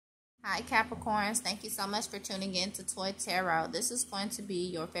Hi Capricorns, thank you so much for tuning in to Toy Tarot. This is going to be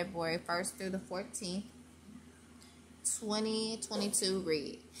your February 1st through the 14th, 2022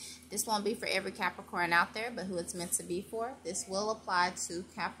 read. This won't be for every Capricorn out there, but who it's meant to be for. This will apply to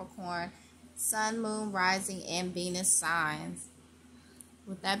Capricorn, Sun, Moon, Rising, and Venus signs.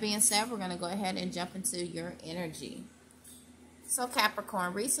 With that being said, we're going to go ahead and jump into your energy. So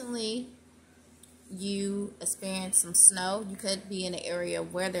Capricorn, recently you experienced some snow. You could be in an area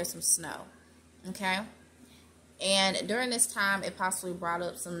where there's some snow, okay? And during this time, it possibly brought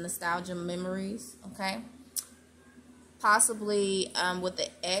up some nostalgia memories, okay? Possibly with the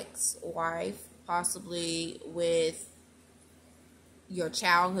ex-wife, possibly with your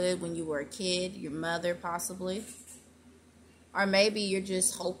childhood when you were a kid, your mother possibly. Or maybe you're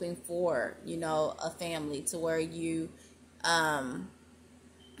just hoping for, a family to where you don't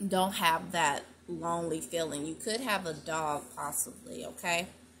have that lonely feeling. You could have a dog possibly, okay?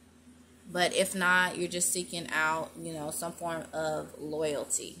 But if not, you're just seeking out, some form of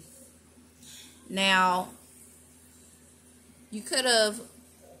loyalty. Now, you could have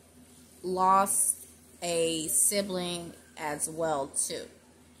lost a sibling as well too,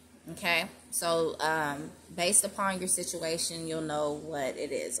 okay? So based upon your situation, you'll know what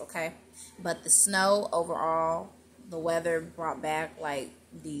it is, okay? But the snow overall, the weather brought back like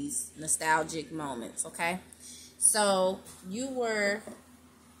these nostalgic moments, okay? So you've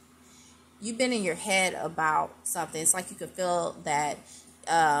been in your head about something. It's like you could feel that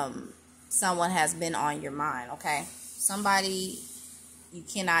someone has been on your mind, okay? Somebody you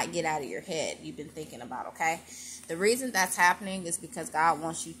cannot get out of your head you've been thinking about, okay? The reason that's happening is because God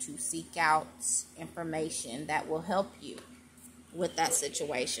wants you to seek out information that will help you with that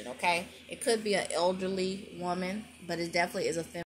situation, okay? It could be an elderly woman, but it definitely is a